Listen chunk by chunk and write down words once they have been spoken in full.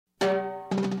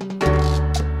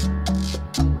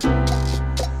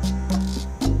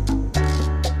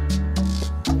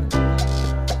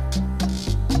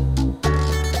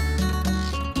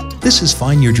This is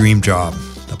Find Your Dream Job,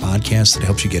 the podcast that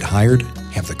helps you get hired,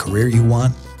 have the career you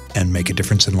want, and make a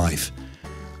difference in life.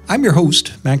 I'm your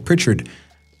host, Mac Pritchard.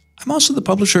 I'm also the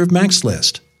publisher of Mac's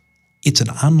List. It's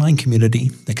an online community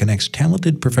that connects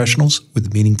talented professionals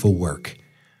with meaningful work.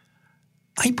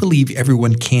 I believe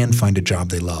everyone can find a job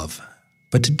they love,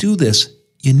 but to do this,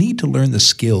 you need to learn the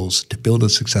skills to build a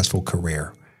successful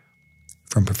career.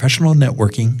 From professional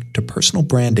networking to personal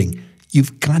branding,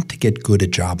 you've got to get good at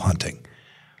job hunting.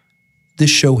 This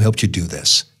show helps you do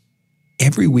this.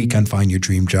 Every week on Find Your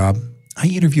Dream Job, I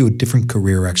interview a different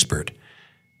career expert.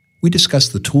 We discuss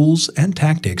the tools and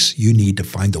tactics you need to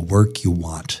find the work you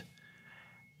want.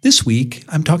 This week,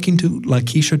 I'm talking to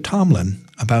Lakeisha Tomlin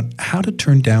about how to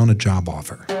turn down a job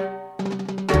offer.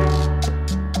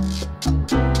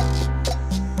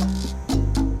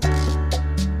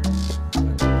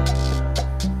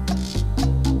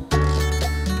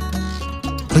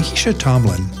 Lakeisha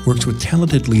Tomlin works with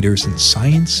talented leaders in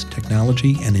science,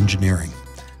 technology, and engineering.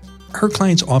 Her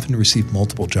clients often receive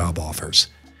multiple job offers.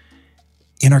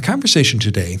 In our conversation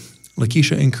today,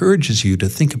 Lakeisha encourages you to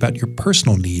think about your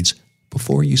personal needs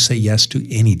before you say yes to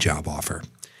any job offer,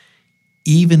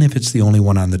 even if it's the only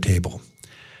one on the table.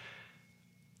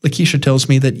 Lakeisha tells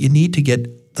me that you need to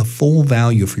get the full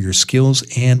value for your skills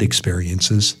and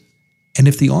experiences, and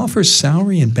if the offer's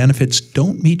salary and benefits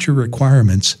don't meet your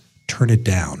requirements, turn it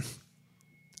down.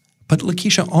 But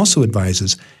Lakeisha also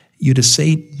advises you to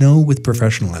say no with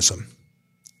professionalism.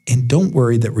 And don't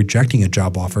worry that rejecting a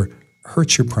job offer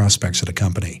hurts your prospects at a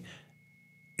company.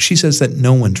 She says that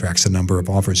no one tracks the number of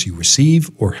offers you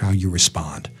receive or how you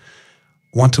respond.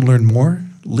 Want to learn more?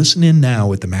 Listen in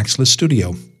now at the Mac's List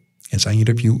studio as I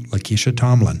interview Lakeisha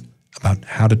Tomlin about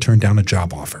how to turn down a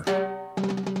job offer.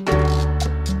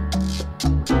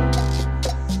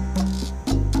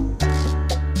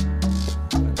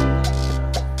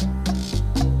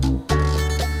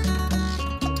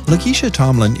 Lakeisha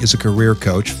Tomlin is a career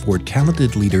coach for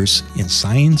talented leaders in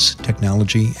science,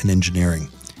 technology, and engineering.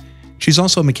 She's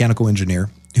also a mechanical engineer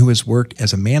who has worked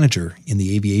as a manager in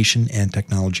the aviation and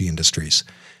technology industries.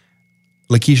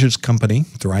 Lakeisha's company,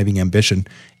 Thriving Ambition,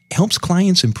 helps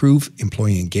clients improve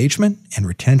employee engagement and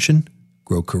retention,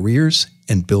 grow careers,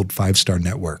 and build 5-star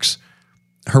networks.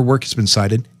 Her work has been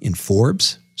cited in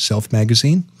Forbes, Self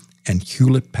Magazine, and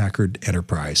Hewlett-Packard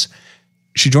Enterprise.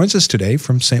 She joins us today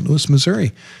from St. Louis,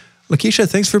 Missouri. Lakeisha,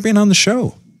 thanks for being on the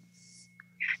show.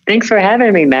 Thanks for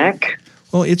having me, Mac.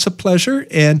 Well, it's a pleasure.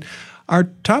 And our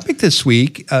topic this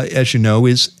week, as you know,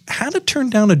 is how to turn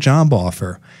down a job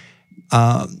offer.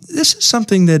 This is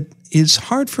something that is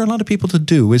hard for a lot of people to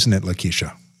do, isn't it,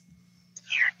 Lakeisha?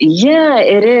 Yeah,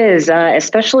 it is,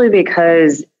 especially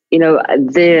because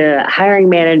the hiring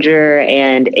manager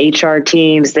and HR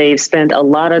teams, they've spent a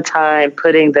lot of time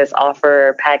putting this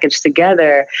offer package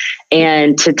together,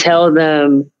 and to tell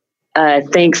them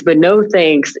thanks but no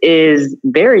thanks is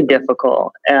very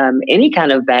difficult. Any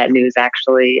kind of bad news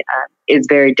actually is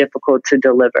very difficult to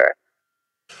deliver.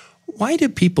 Why do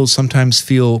people sometimes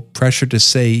feel pressure to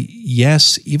say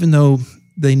yes, even though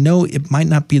they know it might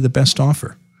not be the best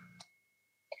offer?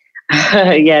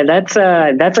 Yeah, that's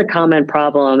a common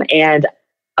problem. And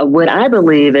what I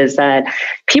believe is that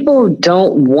people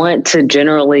don't want to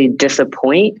generally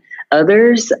disappoint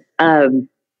others. I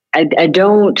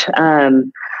don't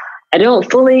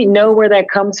fully know where that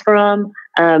comes from,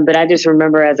 but I just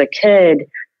remember as a kid,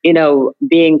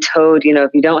 being told,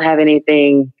 if you don't have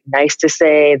anything nice to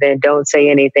say, then don't say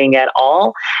anything at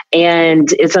all.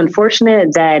 And it's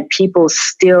unfortunate that people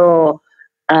still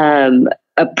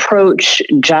approach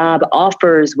job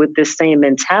offers with the same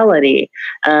mentality.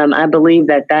 I believe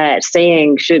that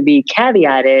saying should be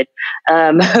caveated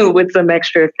with some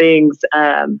extra things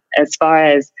as far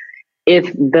as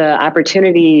if the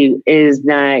opportunity is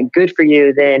not good for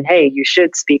you, then, hey, you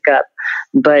should speak up.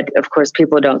 But of course,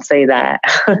 people don't say that.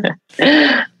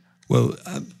 Well,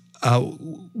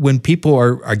 when people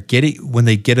when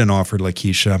they get an offer,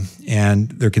 Lakeisha, and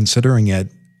they're considering it,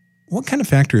 what kind of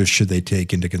factors should they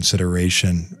take into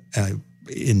consideration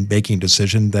in making a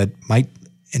decision that might,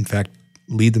 in fact,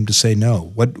 lead them to say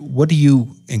no? What do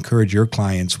you encourage your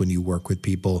clients when you work with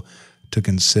people to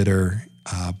consider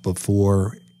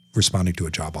before responding to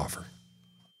a job offer?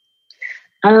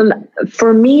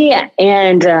 For me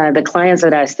and the clients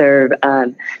that I serve,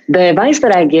 the advice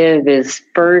that I give is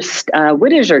first, what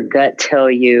does your gut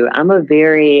tell you? I'm a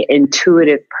very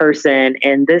intuitive person,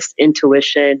 and this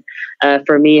intuition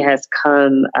for me has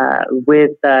come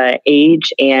with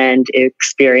age and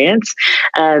experience.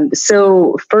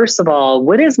 So first of all,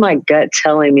 what is my gut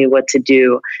telling me what to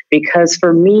do? Because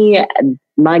for me,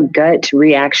 my gut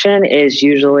reaction is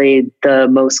usually the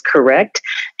most correct.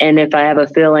 And if I have a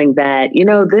feeling that,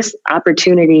 this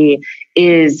opportunity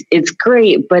it's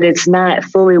great, but it's not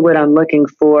fully what I'm looking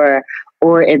for,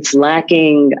 or it's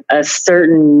lacking a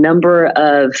certain number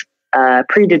of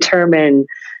predetermined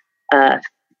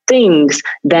things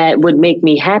that would make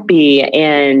me happy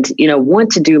and,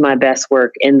 want to do my best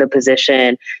work in the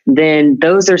position, then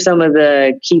those are some of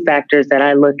the key factors that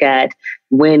I look at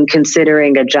when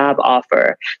considering a job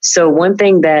offer. So one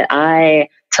thing that I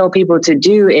tell people to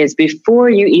do is before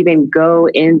you even go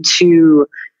into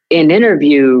an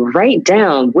interview, write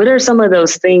down what are some of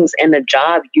those things in the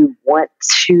job you want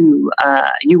to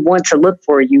look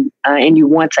for, and you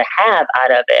want to have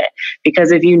out of it.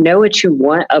 Because if you know what you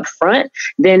want up front,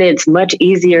 then it's much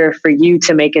easier for you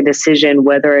to make a decision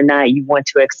whether or not you want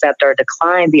to accept or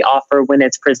decline the offer when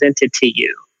it's presented to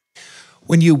you.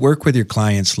 When you work with your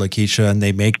clients, Lakeisha, and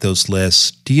they make those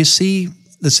lists, do you see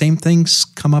the same things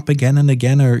come up again and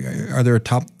again, or are there a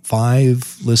top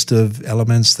 5 list of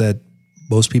elements that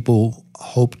most people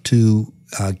hope to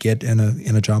get in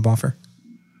a job offer?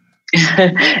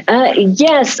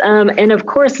 Yes. And of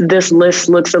course, this list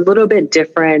looks a little bit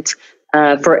different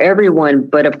for everyone.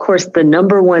 But of course, the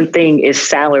number one thing is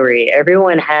salary.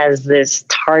 Everyone has this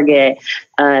target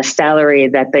salary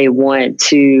that they want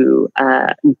to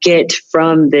get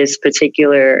from this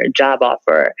particular job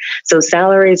offer. So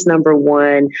salary is number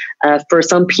one. For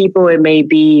some people, it may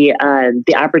be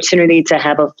the opportunity to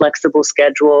have a flexible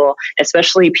schedule,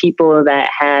 especially people that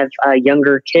have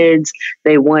younger kids.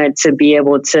 They want to be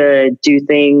able to do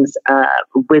things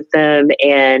with them,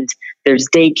 and there's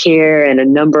daycare and a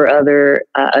number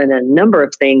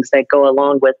of things that go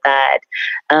along with that.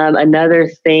 Another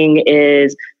thing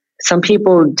is some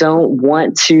people don't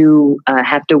want to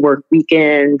have to work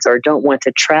weekends or don't want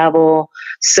to travel.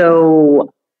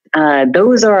 So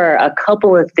those are a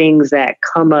couple of things that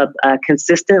come up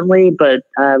consistently. But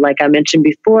like I mentioned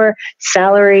before,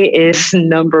 salary is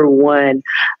number one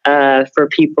for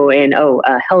people. And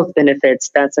health benefits,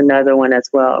 that's another one as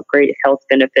well. Great health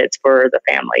benefits for the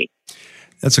family.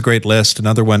 That's a great list.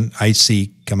 Another one I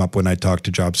see come up when I talk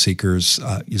to job seekers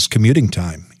is commuting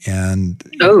time. And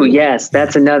yes,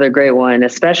 that's another great one,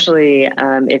 especially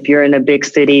if you're in a big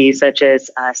city such as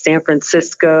San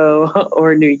Francisco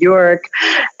or New York,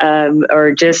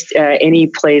 or just any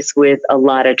place with a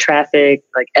lot of traffic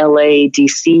like LA,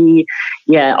 DC.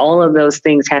 Yeah, all of those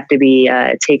things have to be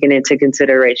taken into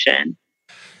consideration.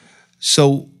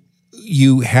 So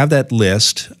you have that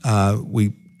list.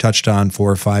 We touched on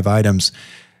 4 or 5 items.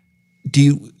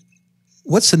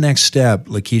 What's the next step,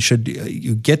 Lakeisha?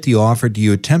 You get the offer. Do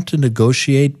you attempt to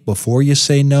negotiate before you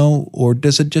say no, or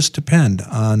does it just depend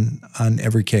on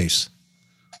every case?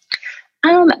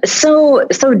 So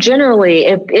generally,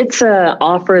 if it's an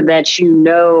offer that you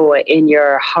know in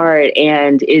your heart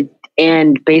and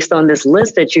based on this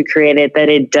list that you created that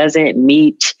it doesn't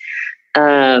meet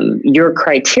your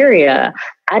criteria,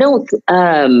 I don't.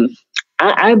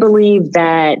 I believe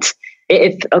that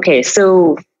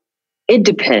so it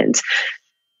depends.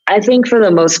 I think for the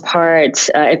most part,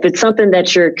 if it's something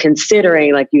that you're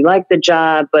considering, like you like the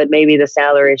job, but maybe the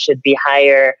salary should be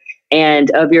higher,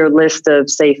 and of your list of,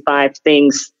 say, 5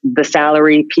 things, the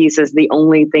salary piece is the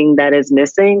only thing that is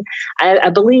missing, I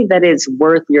believe that it's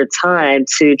worth your time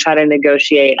to try to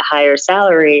negotiate a higher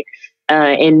salary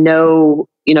and know,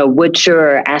 what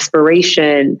your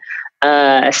aspiration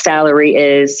salary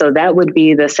is. So that would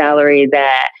be the salary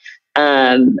that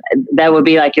would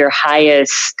be like your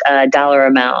highest dollar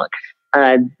amount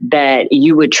that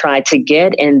you would try to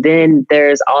get. And then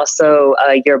there's also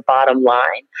your bottom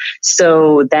line.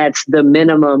 So that's the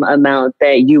minimum amount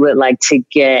that you would like to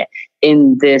get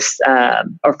in this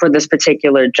or for this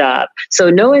particular job. So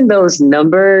knowing those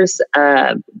numbers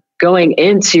going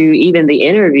into even the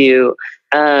interview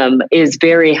is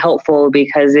very helpful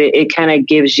because it kind of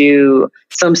gives you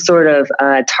some sort of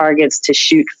targets to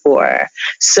shoot for.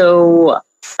 So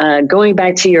going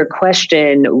back to your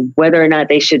question, whether or not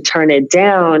they should turn it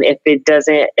down if it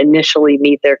doesn't initially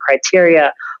meet their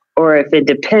criteria, or if it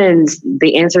depends,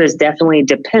 the answer is definitely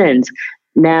depends.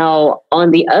 Now,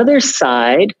 on the other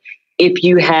side, if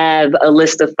you have a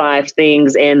list of 5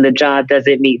 things and the job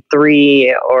doesn't meet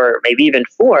 3 or maybe even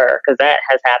 4, because that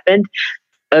has happened,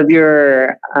 of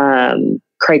your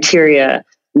criteria,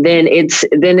 then it's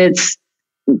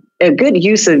a good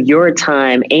use of your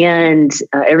time and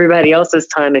everybody else's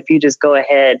time if you just go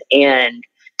ahead and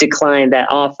decline that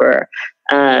offer.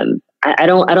 I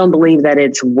don't believe that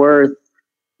it's worth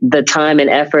the time and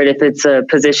effort if it's a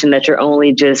position that you're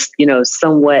only just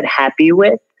somewhat happy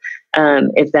with.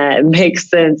 If that makes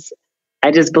sense.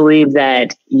 I just believe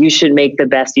that you should make the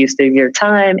best use of your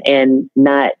time and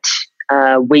not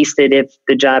waste it if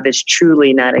the job is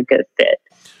truly not a good fit.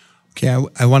 Okay,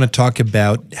 I want to talk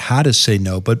about how to say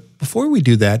no. But before we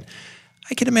do that,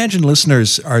 I can imagine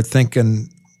listeners are thinking,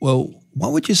 well,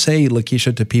 what would you say,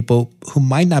 Lakeisha, to people who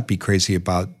might not be crazy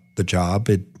about the job?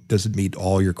 It doesn't meet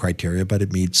all your criteria, but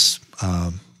it meets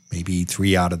maybe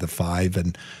 3 out of the 5.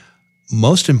 And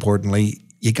most importantly,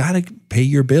 you got to pay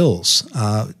your bills.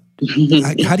 How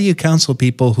do you counsel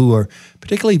people who are,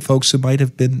 particularly folks who might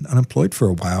have been unemployed for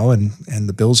a while and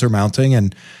the bills are mounting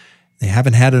and they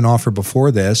haven't had an offer before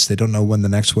this, they don't know when the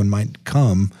next one might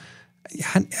come.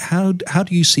 How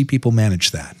do you see people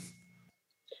manage that?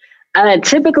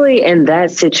 Typically in that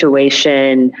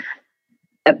situation,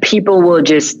 people will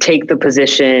just take the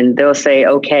position. They'll say,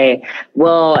 okay,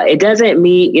 well, it doesn't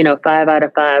meet, 5 out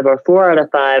of 5 or 4 out of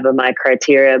 5 of my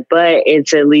criteria, but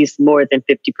it's at least more than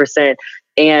 50%.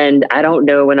 And I don't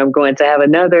know when I'm going to have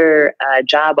another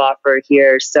job offer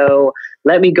here. So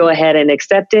let me go ahead and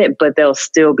accept it, but they'll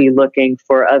still be looking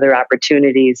for other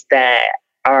opportunities that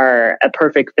are a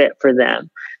perfect fit for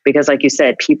them. Because like you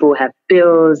said, people have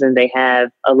bills and they have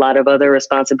a lot of other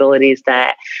responsibilities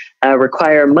that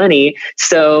require money.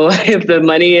 So if the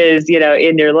money is,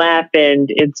 in your lap and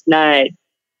it's not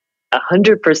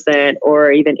 100%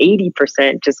 or even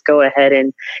 80%, just go ahead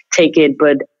and take it.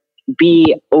 But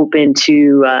be open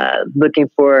to looking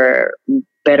for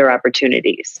better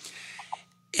opportunities.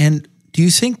 And do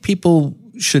you think people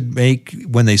should make,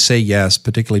 when they say yes,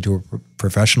 particularly to a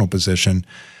professional position,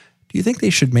 do you think they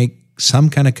should make some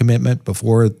kind of commitment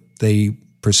before they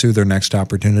pursue their next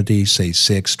opportunity, say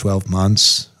 6, 12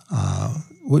 months?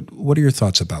 What are your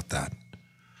thoughts about that?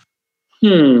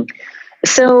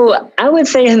 So I would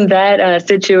say in that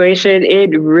situation,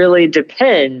 it really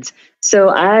depends. So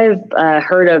I've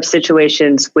heard of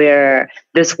situations where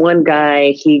this one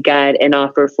guy, he got an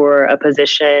offer for a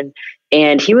position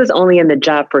and he was only in the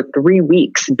job for 3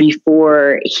 weeks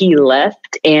before he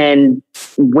left and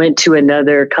went to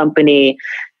another company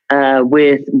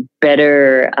with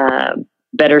better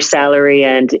salary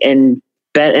and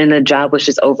the job was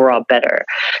just overall better.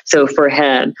 So for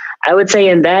him, I would say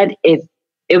if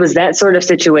it was that sort of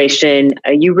situation,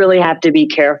 you really have to be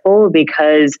careful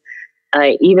because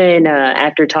even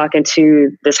after talking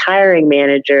to this hiring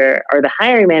manager or the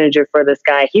hiring manager for this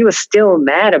guy, he was still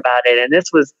mad about it. And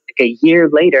this was like a year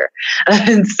later.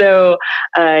 And so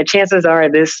chances are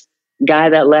this guy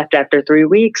that left after 3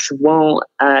 weeks won't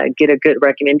get a good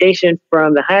recommendation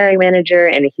from the hiring manager,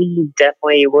 and he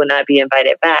definitely will not be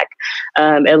invited back,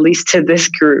 at least to this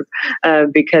group,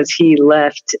 because he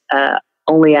left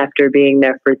only after being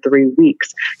there for 3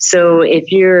 weeks. So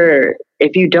if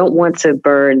you don't want to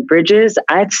burn bridges,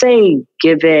 I'd say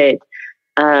give it.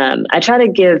 I try to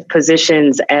give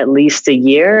positions at least a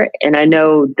year. And I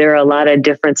know there are a lot of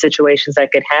different situations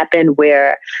that could happen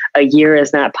where a year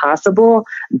is not possible.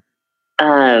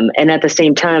 And at the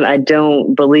same time, I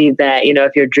don't believe that,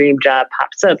 if your dream job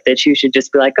pops up, that you should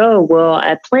just be like, oh, well,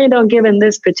 I planned on giving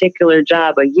this particular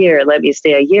job a year. Let me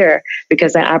stay a year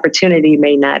because that opportunity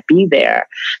may not be there.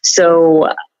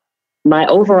 So my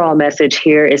overall message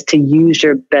here is to use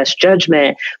your best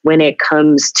judgment when it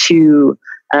comes to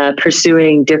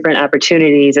pursuing different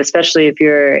opportunities, especially if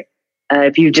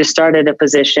you just started a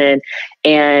position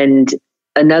and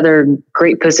another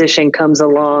great position comes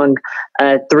along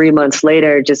 3 months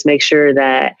later. Just make sure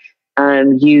that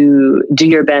you do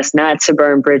your best not to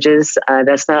burn bridges.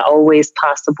 That's not always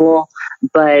possible,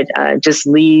 but just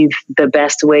leave the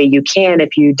best way you can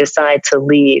if you decide to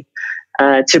leave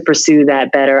to pursue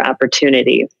that better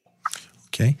opportunity.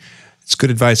 Okay. It's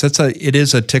good advice. It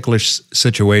is a ticklish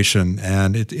situation,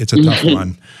 and it's a tough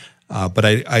one. But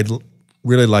I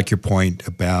really like your point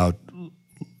about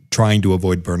trying to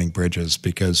avoid burning bridges,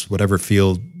 because whatever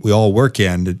field we all work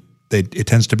in, it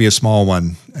tends to be a small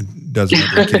one. Doesn't it,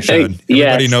 Lakeisha?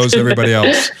 Everybody knows everybody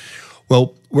else.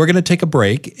 Well, we're going to take a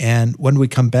break, and when we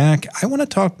come back, I want to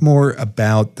talk more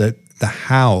about the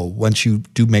how once you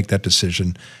do make that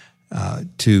decision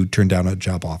to turn down a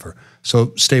job offer.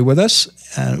 So stay with us,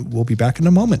 and we'll be back in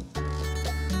a moment.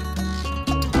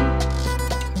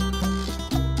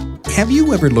 Have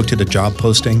you ever looked at a job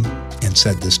posting and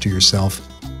said this to yourself?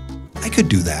 I could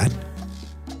do that.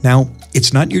 Now,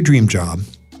 it's not your dream job,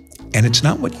 and it's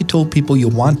not what you told people you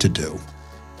want to do.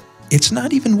 It's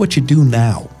not even what you do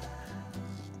now.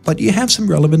 But you have some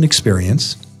relevant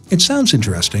experience. It sounds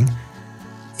interesting.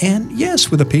 And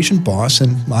yes, with a patient boss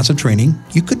and lots of training,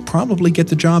 you could probably get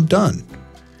the job done.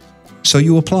 So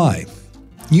you apply.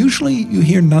 Usually you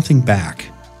hear nothing back.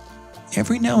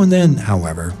 Every now and then,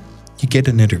 however, you get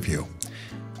an interview.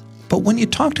 But when you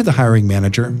talk to the hiring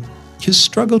manager, you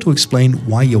struggle to explain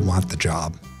why you want the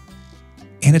job.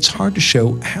 And it's hard to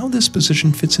show how this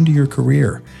position fits into your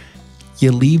career.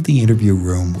 You leave the interview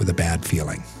room with a bad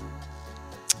feeling.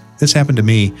 This happened to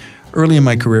me. Early in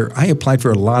my career, I applied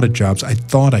for a lot of jobs I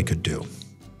thought I could do.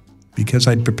 Because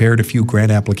I'd prepared a few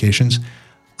grant applications,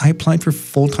 I applied for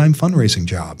full-time fundraising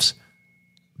jobs.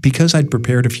 Because I'd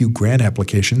prepared a few grant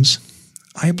applications,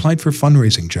 I applied for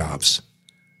fundraising jobs.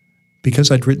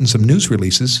 Because I'd written some news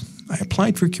releases, I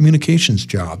applied for communications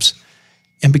jobs.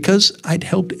 And because I'd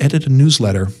helped edit a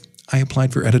newsletter, I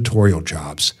applied for editorial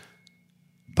jobs.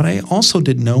 But I also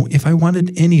didn't know if I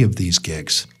wanted any of these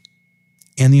gigs.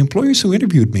 And the employers who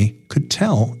interviewed me could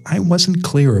tell I wasn't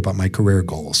clear about my career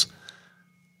goals.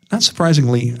 Not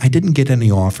surprisingly, I didn't get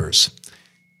any offers.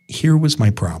 Here was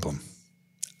my problem.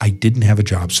 I didn't have a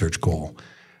job search goal.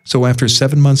 So after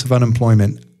 7 months of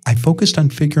unemployment, I focused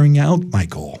on figuring out my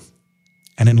goal.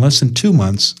 And in less than 2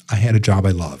 months, I had a job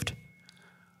I loved.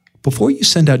 Before you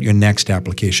send out your next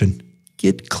application,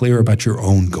 get clear about your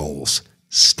own goals.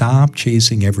 Stop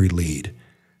chasing every lead.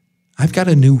 I've got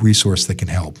a new resource that can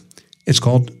help. It's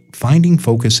called Finding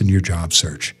Focus in Your Job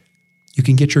Search. You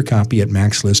can get your copy at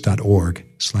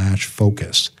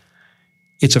maxlist.org/focus.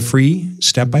 It's a free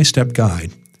step-by-step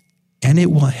guide, and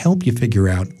it will help you figure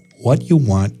out what you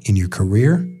want in your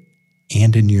career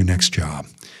and in your next job.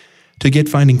 To get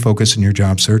Finding Focus in Your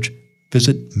Job Search,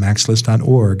 visit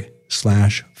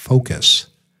maxlist.org/focus.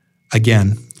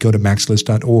 Again, go to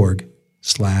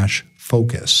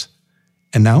maxlist.org/focus.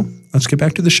 And now, let's get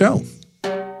back to the show.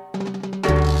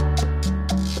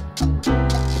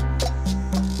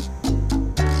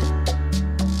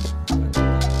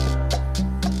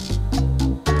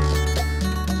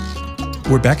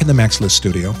 We're back in the Max List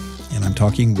studio, and I'm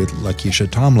talking with Lakeisha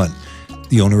Tomlin,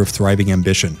 the owner of Thriving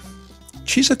Ambition.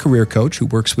 She's a career coach who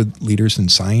works with leaders in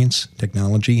science,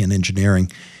 technology, and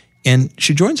engineering, and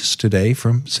she joins us today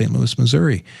from St. Louis,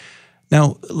 Missouri.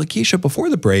 Now, Lakeisha,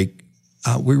 before the break,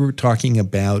 we were talking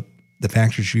about the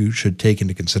factors you should take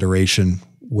into consideration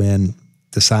when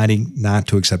deciding not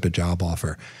to accept a job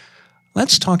offer.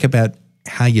 Let's talk about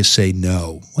how you say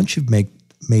no. Once you've made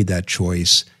that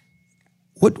choice,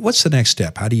 what's the next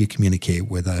step? How do you communicate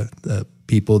with the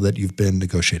people that you've been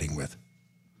negotiating with?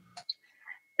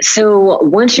 So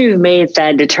once you've made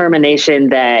that determination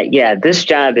that, this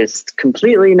job is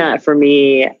completely not for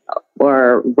me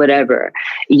or whatever,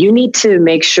 you need to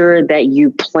make sure that you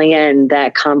plan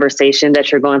that conversation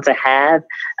that you're going to have,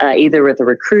 either with the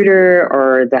recruiter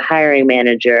or the hiring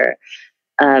manager.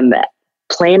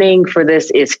 Planning for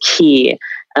this is key.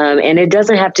 And it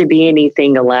doesn't have to be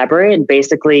anything elaborate.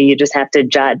 Basically, you just have to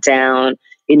jot down,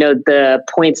 the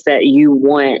points that you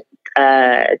want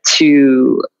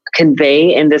to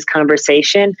convey in this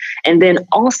conversation, and then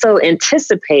also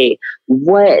anticipate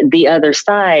what the other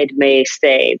side may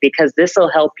say, because this will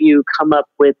help you come up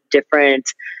with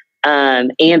different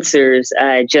answers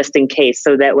just in case,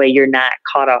 so that way you're not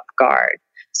caught off guard.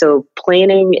 So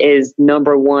planning is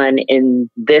number one in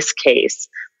this case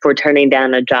for turning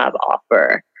down a job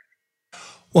offer.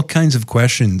 What kinds of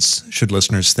questions should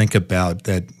listeners think about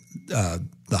that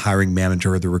the hiring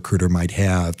manager or the recruiter might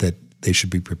have that they should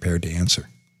be prepared to answer?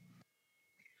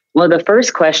 Well, the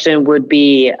first question would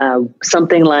be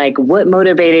something like, what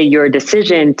motivated your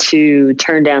decision to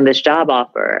turn down this job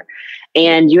offer?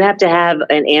 And you have to have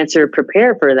an answer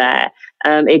prepared for that.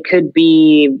 It could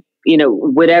be,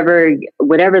 whatever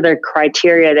the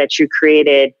criteria that you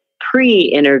created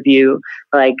pre-interview,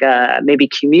 like maybe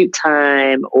commute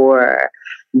time or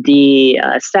the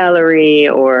salary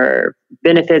or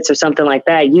benefits or something like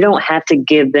that. You don't have to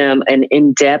give them an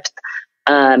in-depth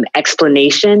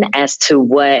explanation as to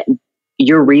what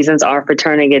your reasons are for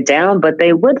turning it down, but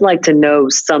they would like to know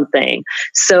something.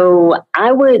 So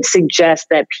I would suggest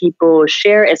that people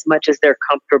share as much as they're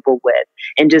comfortable with,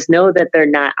 and just know that they're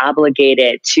not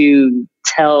obligated to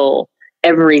tell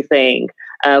everything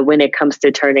when it comes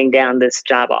to turning down this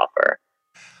job offer.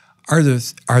 Are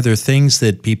there things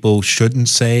that people shouldn't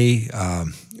say,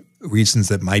 reasons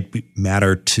that might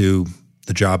matter to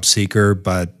the job seeker,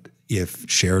 but if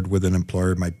shared with an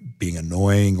employer might be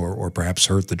annoying or perhaps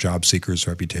hurt the job seeker's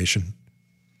reputation?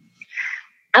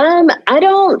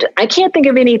 I can't think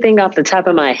of anything off the top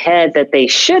of my head that they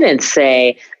shouldn't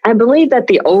say. I believe that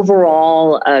the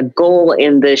overall goal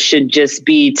in this should just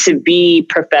be to be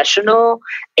professional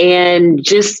and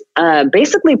just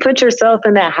basically put yourself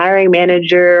in that hiring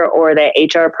manager or that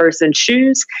HR person's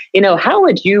shoes. How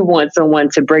would you want someone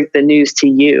to break the news to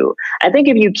you? I think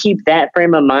if you keep that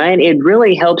frame of mind, it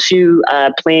really helps you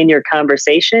plan your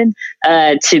conversation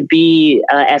to be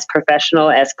as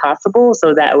professional as possible.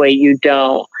 So that way you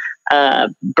don't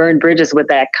burn bridges with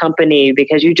that company,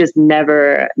 because you just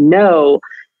never know,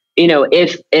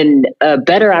 if a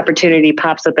better opportunity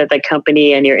pops up at the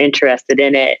company and you're interested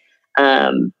in it.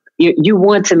 You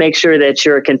want to make sure that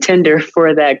you're a contender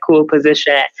for that cool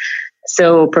position.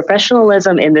 So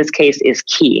professionalism in this case is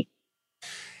key.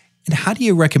 And how do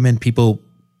you recommend people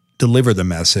deliver the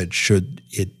message? Should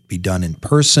it be done in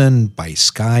person, by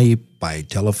Skype, by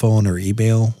telephone or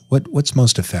email? What's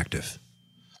most effective?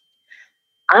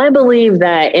 I believe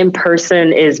that in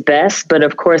person is best, but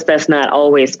of course that's not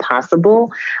always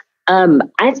possible.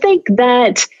 I think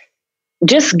that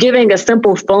just giving a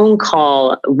simple phone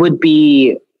call would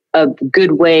be a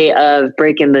good way of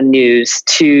breaking the news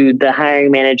to the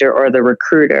hiring manager or the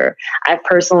recruiter. I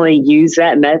personally use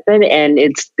that method and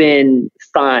it's been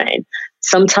fine.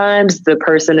 Sometimes the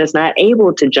person is not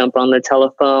able to jump on the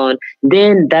telephone.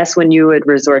 Then that's when you would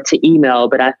resort to email.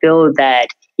 But I feel that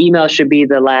email should be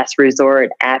the last resort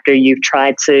after you've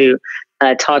tried to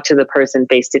talk to the person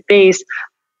face to face,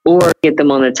 or get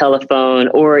them on the telephone,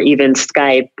 or even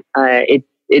Skype.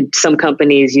 Some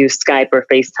companies use Skype or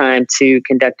FaceTime to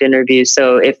conduct interviews.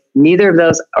 So if neither of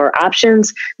those are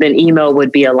options, then email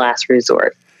would be a last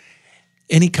resort.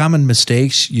 Any common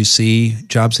mistakes you see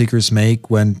job seekers make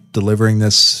when delivering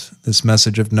this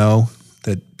message of no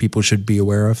that people should be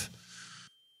aware of?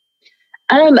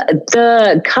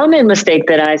 The common mistake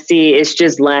that I see is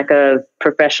just lack of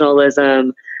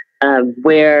professionalism,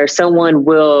 where someone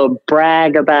will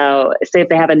brag about, say if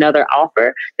they have another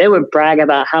offer, they would brag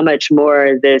about how much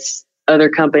more this other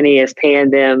company is paying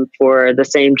them for the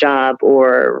same job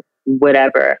or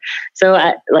whatever. So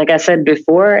like I said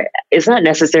before, it's not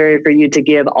necessary for you to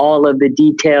give all of the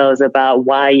details about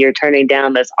why you're turning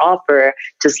down this offer.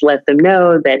 Just let them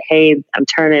know that, hey, I'm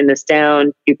turning this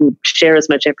down. You can share as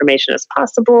much information as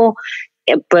possible,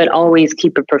 but always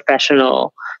keep it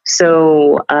professional.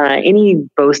 So any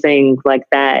boasting like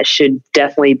that should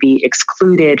definitely be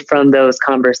excluded from those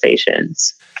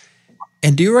conversations.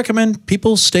 And do you recommend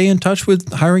people stay in touch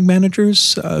with hiring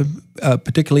managers,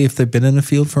 particularly if they've been in the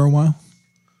field for a while?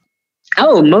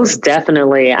 Oh, most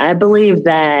definitely. I believe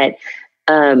that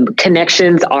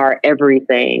connections are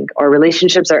everything, or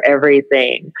relationships are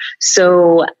everything.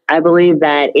 So I believe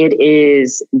that it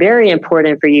is very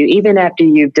important for you, even after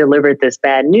you've delivered this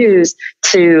bad news,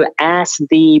 to ask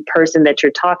the person that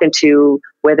you're talking to,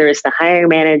 whether it's the hiring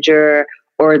manager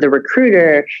or the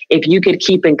recruiter, if you could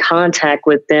keep in contact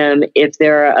with them if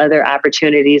there are other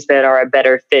opportunities that are a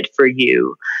better fit for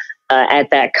you at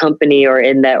that company or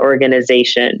in that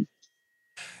organization.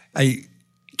 I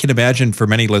can imagine for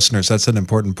many listeners, that's an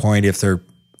important point if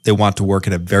they want to work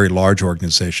in a very large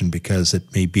organization, because it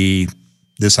may be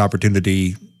this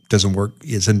opportunity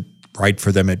isn't right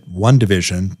for them at one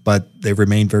division, but they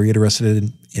remain very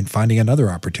interested in finding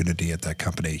another opportunity at that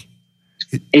company.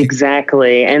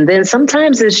 Exactly. And then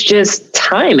sometimes it's just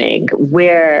timing,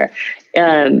 where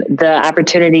the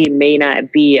opportunity may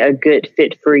not be a good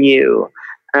fit for you.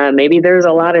 Maybe there's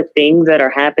a lot of things that are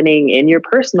happening in your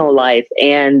personal life,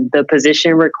 and the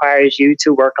position requires you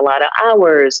to work a lot of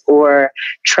hours or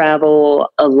travel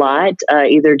a lot,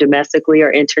 either domestically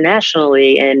or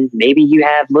internationally. And maybe you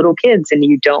have little kids and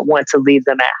you don't want to leave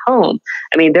them at home.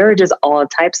 I mean, there are just all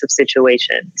types of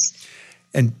situations.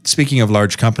 And speaking of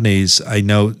large companies, I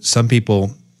know some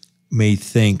people may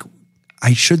think,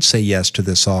 I should say yes to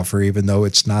this offer, even though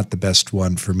it's not the best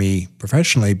one for me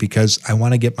professionally, because I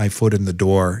want to get my foot in the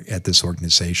door at this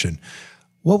organization.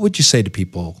 What would you say to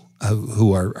people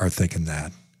who are thinking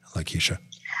that, Lakeisha?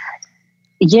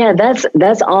 Yeah,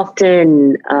 that's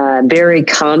often very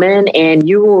common, and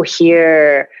you will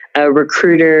hear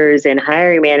recruiters and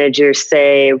hiring managers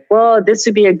say, well, this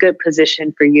would be a good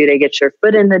position for you to get your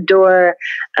foot in the door.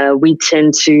 We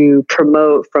tend to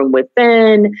promote from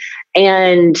within.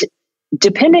 And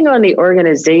depending on the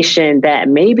organization, that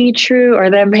may be true or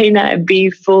that may not be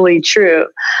fully true,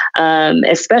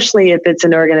 especially if it's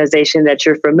an organization that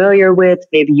you're familiar with.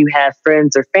 Maybe you have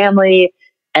friends or family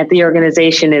at the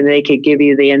organization and they could give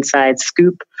you the inside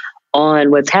scoop on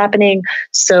what's happening.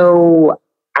 So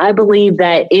I believe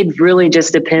that it really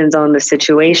just depends on the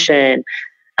situation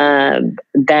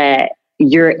that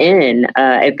you're in.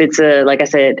 If it's like I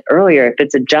said earlier, if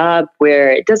it's a job where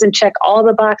it doesn't check all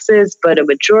the boxes, but a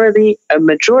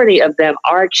majority of them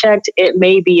are checked, it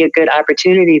may be a good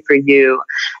opportunity for you.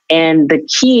 And the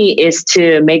key is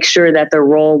to make sure that the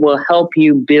role will help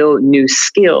you build new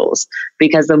skills,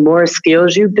 because the more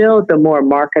skills you build, the more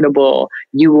marketable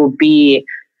you will be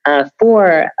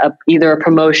for either a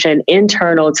promotion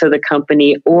internal to the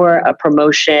company or a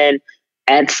promotion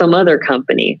at some other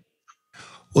company.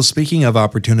 Well, speaking of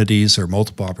opportunities or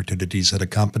multiple opportunities at a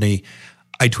company,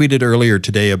 I tweeted earlier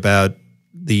today about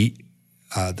the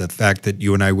fact that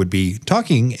you and I would be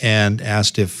talking and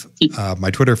asked if my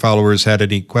Twitter followers had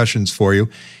any questions for you.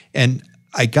 And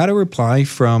I got a reply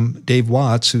from Dave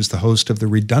Watts, who's the host of the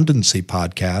Redundancy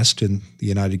podcast in the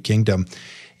United Kingdom.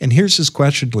 And here's his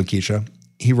question, Lakeisha.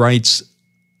 He writes,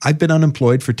 I've been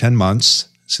unemployed for 10 months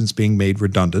since being made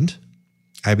redundant.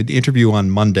 I have an interview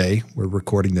on Monday, we're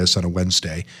recording this on a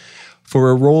Wednesday, for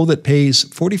a role that pays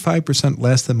 45%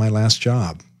 less than my last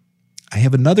job. I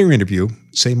have another interview,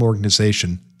 same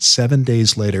organization, 7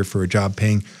 days later for a job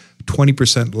paying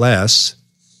 20% less,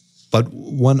 but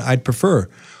one I'd prefer.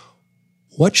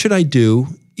 What should I do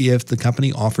if the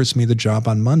company offers me the job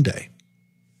on Monday?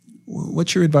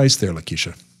 What's your advice there,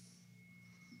 Lakeisha?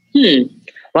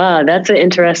 Wow, that's an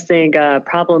interesting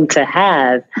problem to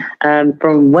have.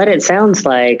 From what it sounds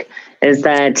like is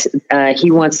that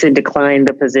he wants to decline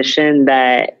the position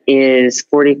that is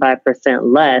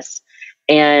 45% less.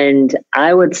 And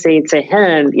I would say to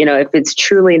him, if it's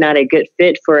truly not a good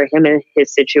fit for him and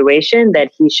his situation,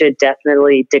 that he should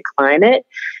definitely decline it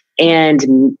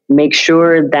and make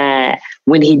sure that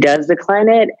when he does decline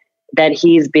it, that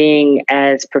he's being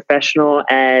as professional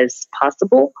as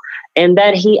possible and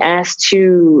that he asks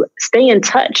to stay in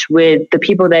touch with the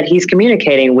people that he's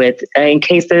communicating with in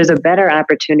case there's a better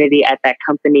opportunity at that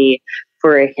company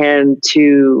for him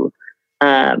to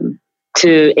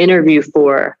interview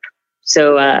for.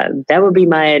 So that would be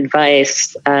my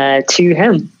advice to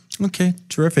him. Okay,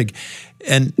 terrific.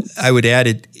 And I would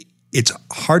add it's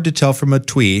hard to tell from a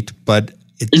tweet, but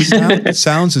it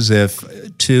sounds as if,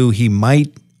 too, he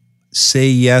might say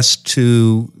yes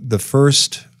to the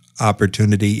first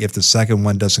opportunity if the second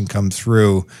one doesn't come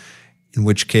through, in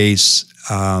which case,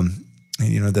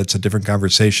 that's a different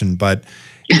conversation. But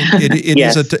it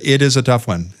Yes. it is a tough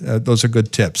one. Those are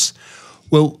good tips.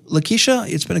 Well, Lakeisha,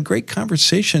 it's been a great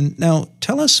conversation. Now,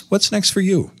 tell us what's next for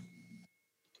you.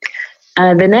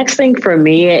 The next thing for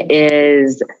me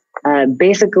is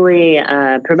basically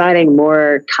providing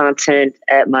more content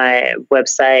at my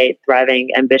website,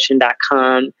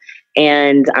 thrivingambition.com.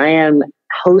 And I am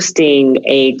hosting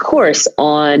a course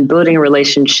on building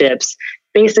relationships.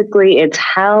 Basically, it's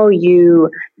how you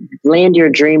land your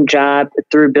dream job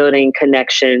through building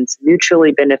connections,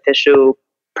 mutually beneficial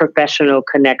professional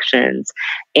connections.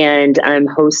 And I'm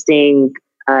hosting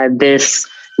this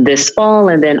fall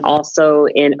and then also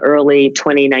in early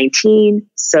 2019.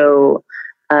 So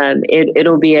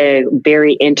it'll be a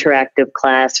very interactive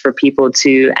class for people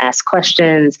to ask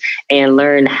questions and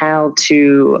learn how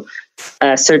to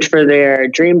search for their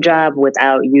dream job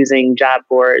without using job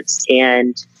boards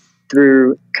and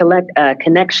through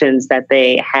connections that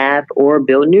they have or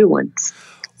build new ones.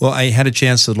 Well, I had a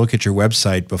chance to look at your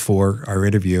website before our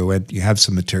interview, and you have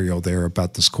some material there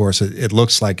about this course. It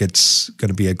looks like it's going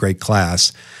to be a great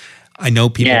class. I know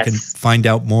people can find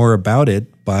out more about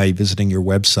it by visiting your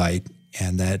website,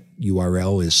 and that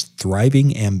URL is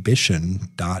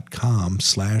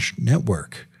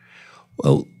thrivingambition.com/network.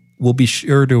 Well, we'll be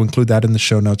sure to include that in the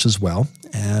show notes as well.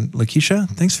 And Lakeisha,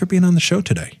 thanks for being on the show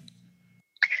today.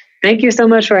 Thank you so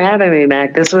much for having me,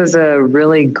 Mac. This was a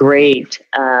really great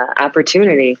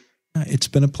opportunity. It's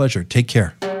been a pleasure. Take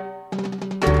care.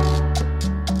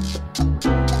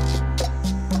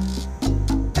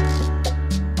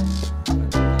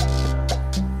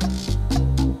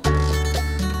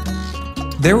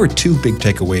 There were two big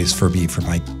takeaways for me from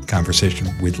my conversation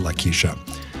with Lakeisha.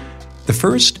 The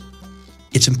first,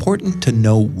 it's important to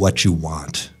know what you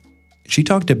want. She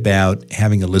talked about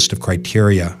having a list of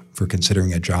criteria for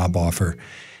considering a job offer.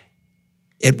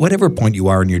 At whatever point you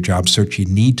are in your job search, you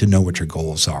need to know what your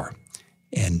goals are.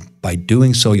 And by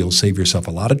doing so, you'll save yourself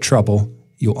a lot of trouble.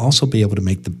 You'll also be able to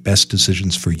make the best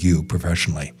decisions for you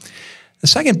professionally. The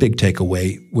second big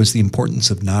takeaway was the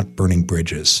importance of not burning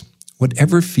bridges.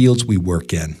 Whatever fields we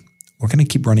work in, we're going to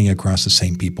keep running across the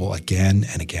same people again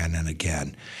and again and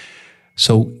again.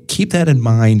 So keep that in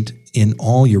mind in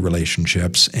all your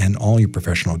relationships and all your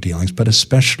professional dealings, but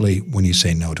especially when you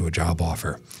say no to a job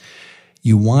offer.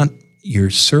 You want your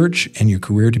search and your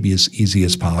career to be as easy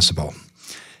as possible.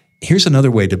 Here's another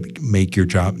way to make your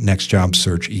next job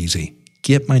search easy.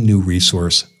 Get my new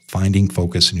resource, Finding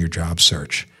Focus in Your Job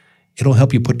Search. It'll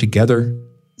help you put together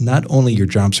not only your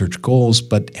job search goals,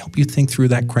 but help you think through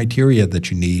that criteria that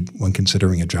you need when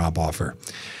considering a job offer.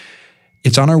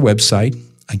 It's on our website.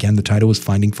 Again, the title is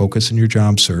Finding Focus in Your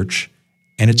Job Search,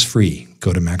 and it's free.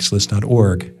 Go to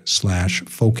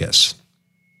maxlist.org/focus.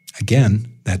 Again,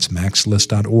 that's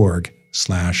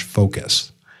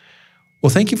maxlist.org/focus. Well,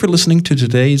 thank you for listening to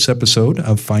today's episode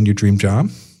of Find Your Dream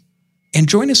Job. And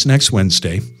join us next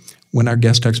Wednesday when our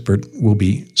guest expert will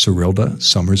be Cyrilda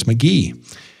Summers McGee.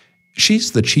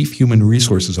 She's the Chief Human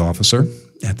Resources Officer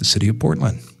at the City of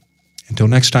Portland. Until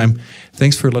next time,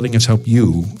 thanks for letting us help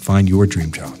you find your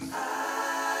dream job.